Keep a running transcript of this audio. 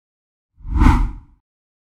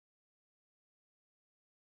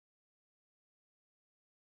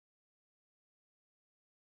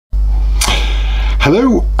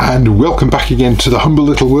Hello and welcome back again to the humble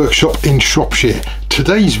little workshop in Shropshire.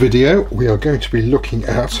 Today's video we are going to be looking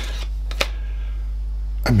at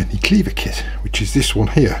a mini cleaver kit, which is this one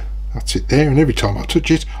here. That's it there, and every time I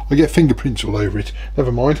touch it I get fingerprints all over it.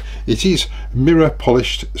 Never mind, it is mirror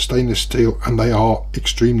polished stainless steel and they are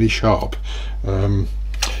extremely sharp.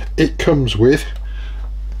 It comes with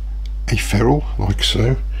a ferrule like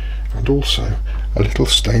so, and also a little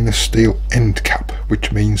stainless steel end cap,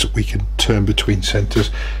 which means we can turn between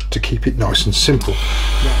centres to keep it nice and simple.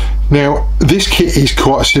 Now this kit is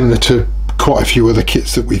quite similar to quite a few other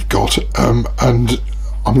kits that we've got, and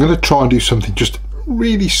I'm going to try and do something just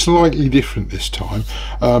really slightly different this time.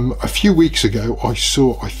 A few weeks ago I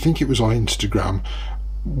saw, I think it was on Instagram,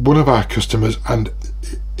 one of our customers, and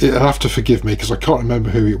it'll have to forgive me because I can't remember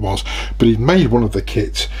who it was, but he'd made one of the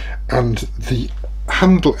kits and the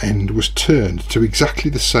handle end was turned to exactly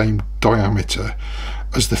the same diameter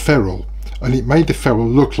as the ferrule, and it made the ferrule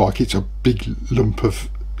look like it's a big lump of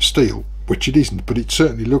steel, which it isn't, but it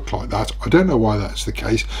certainly looked like that. I don't know why that's the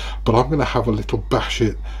case, but I'm going to have a little bash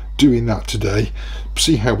at doing that today,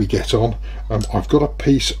 see how we get on. I've got a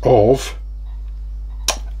piece of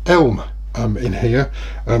elm in here,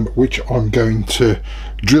 which I'm going to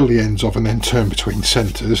drill the ends of and then turn between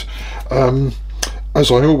centres. As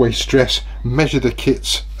I always stress, measure the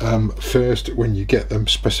kits first when you get them.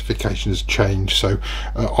 Specifications change, so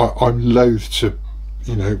I'm loath to,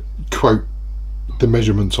 quote the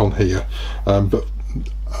measurements on here, but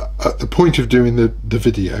at the point of doing the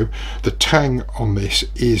video, the tang on this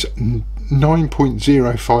is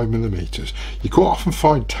 9.05 millimeters. You quite often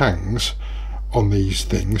find tangs on these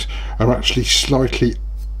things are actually slightly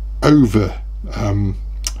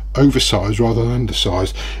oversized rather than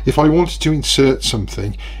undersized. If I wanted to insert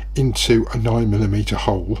something into a 9mm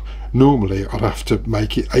hole, normally I'd have to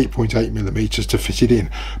make it 8.8 millimeters to fit it in,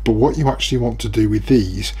 but what you actually want to do with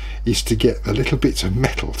these is to get the little bits of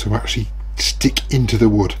metal to actually stick into the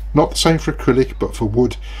wood. Not the same for acrylic, but for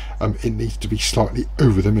wood it needs to be slightly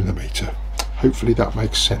over the millimeter. Hopefully that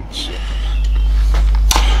makes sense.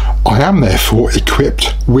 I am therefore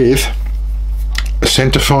equipped with a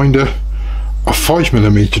centre finder, a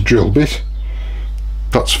 5mm drill bit,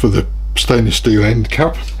 that's for the stainless steel end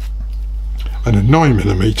cap, and a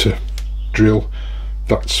 9mm drill,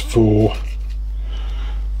 that's for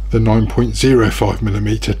the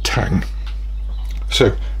 9.05mm tang.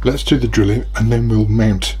 So let's do the drilling and then we'll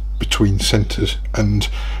mount between centres. And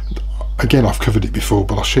again, I've covered it before,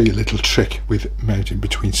 but I'll show you a little trick with mounting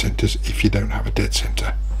between centres if you don't have a dead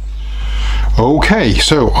centre. Okay,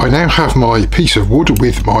 so I now have my piece of wood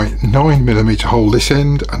with my 9mm hole this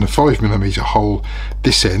end and a 5mm hole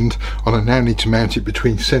this end, and I now need to mount it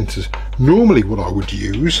between centres. Normally what I would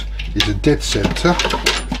use is a dead centre,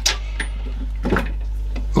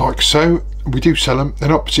 like so. We do sell them, they're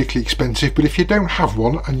not particularly expensive, but if you don't have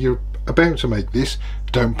one and you're about to make this,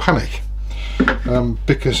 don't panic,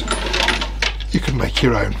 because you can make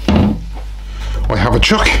your own. I have a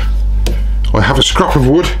chuck, I have a scrap of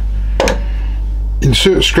wood,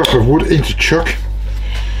 insert scrap of wood into chuck,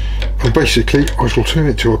 and basically I shall turn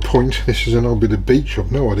it to a point. This is an old bit of beech,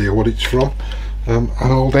 I've no idea what it's from, and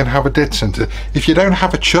I'll then have a dead centre. If you don't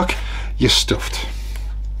have a chuck, you're stuffed,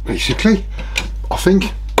 basically, I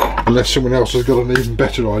think, unless someone else has got an even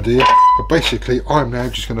better idea. But basically I'm now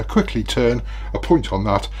just going to quickly turn a point on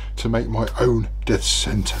that to make my own dead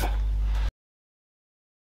centre.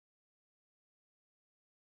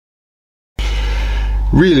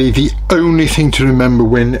 Really, the only thing to remember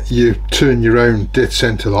when you turn your own dead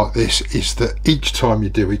centre like this is that each time you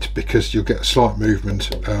do it, because you'll get a slight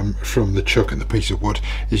movement from the chuck and the piece of wood,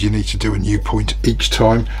 is you need to do a new point each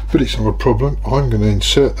time, but it's not a problem. I'm going to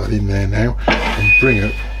insert that in there now and bring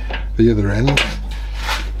up the other end,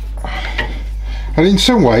 and in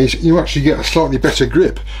some ways you actually get a slightly better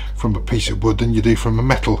grip from a piece of wood than you do from a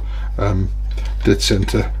metal dead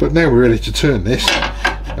centre. But now we're ready to turn this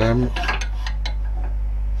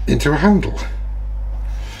into a handle.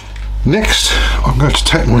 Next I'm going to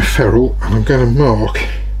take my ferrule and I'm going to mark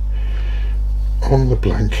on the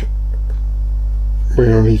blank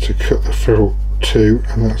where I need to cut the ferrule to,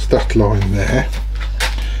 and that's that line there.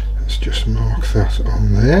 Let's just mark that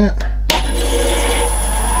on there.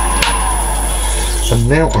 And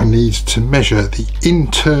now I need to measure the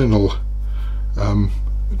internal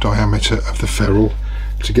diameter of the ferrule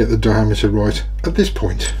to get the diameter right at this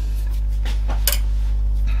point.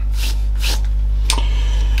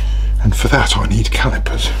 And for that I need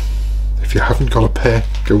calipers. If you haven't got a pair,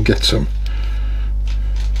 go get some.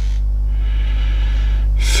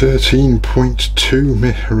 13.2,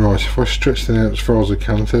 right, if I stretch that out as far as I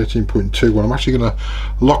can, 13.2, well I'm actually going to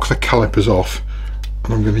lock the calipers off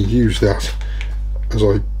and I'm going to use that as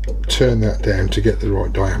I turn that down to get the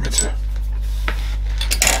right diameter.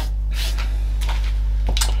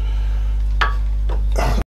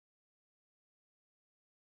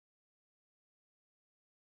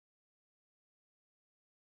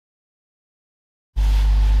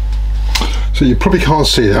 So you probably can't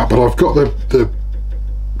see that, but I've got the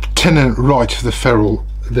tenon right for the ferrule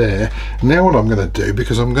there. Now what I'm going to do,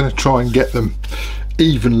 because I'm going to try and get them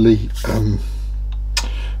evenly, I'll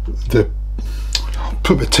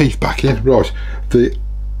put the teeth back in, right, the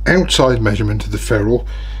outside measurement of the ferrule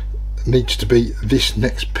needs to be this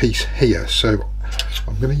next piece here, so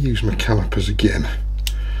I'm going to use my calipers again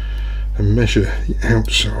and measure the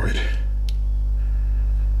outside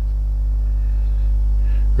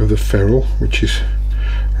of the ferrule, which is,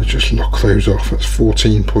 let's just lock those off, that's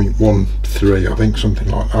 14.13, I think, something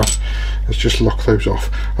like that. Let's just lock those off,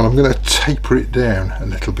 and I'm going to taper it down a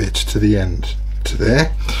little bit to the end, to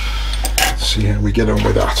there. Let's see how we get on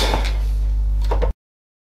with that.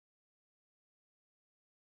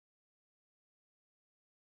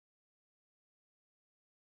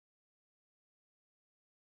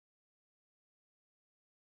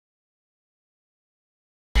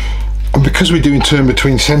 And because we're doing turn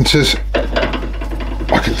between centres,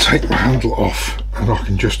 I can take my handle off and I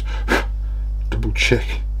can just double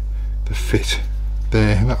check the fit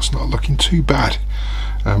there, and that's not looking too bad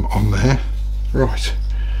on there. Right,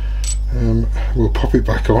 we'll pop it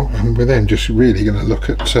back on, and we're then just really going to look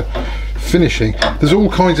at finishing. There's all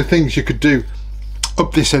kinds of things you could do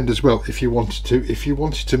up this end as well if you wanted to. If you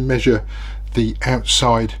wanted to measure the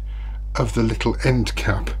outside of the little end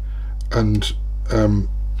cap and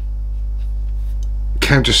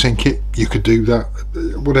countersink it, you could do that,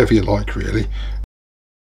 whatever you like really.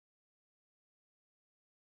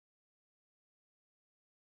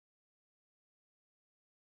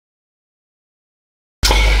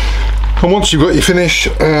 And once you've got your finish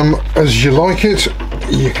as you like it,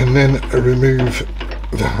 you can then remove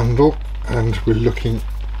the handle, and we're looking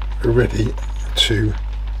ready to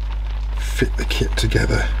fit the kit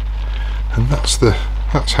together. And that's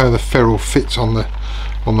how the ferrule fits on the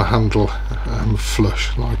handle,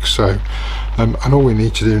 flush like so. And all we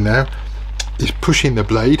need to do now is push in the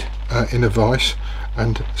blade in a vise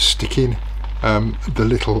and stick in the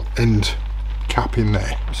little end cap in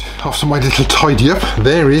there. After my little tidy up,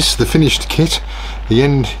 there is the finished kit. The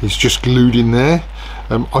end is just glued in there.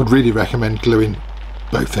 I'd really recommend gluing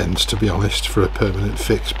both ends, to be honest, for a permanent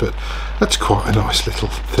fix, but that's quite a nice little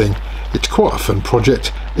thing. It's quite a fun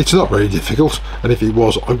project. It's not very difficult, and if it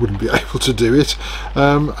was, I wouldn't be able to do it,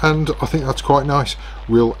 and I think that's quite nice.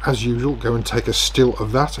 We'll, as usual, go and take a still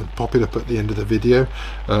of that and pop it up at the end of the video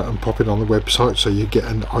and pop it on the website so you get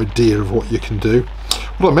an idea of what you can do.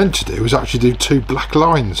 What I meant to do was actually do 2 black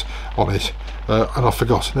lines on it, and I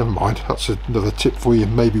forgot. Never mind, that's another tip for you,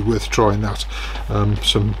 maybe worth trying that.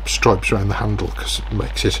 Some stripes around the handle, because it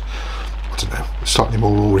makes it, I don't know, slightly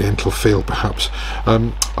more oriental feel perhaps.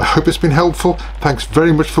 I hope it's been helpful. Thanks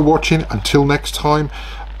very much for watching. Until next time,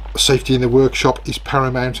 safety in the workshop is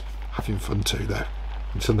paramount. Having fun too though.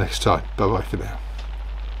 Until next time, bye bye for now.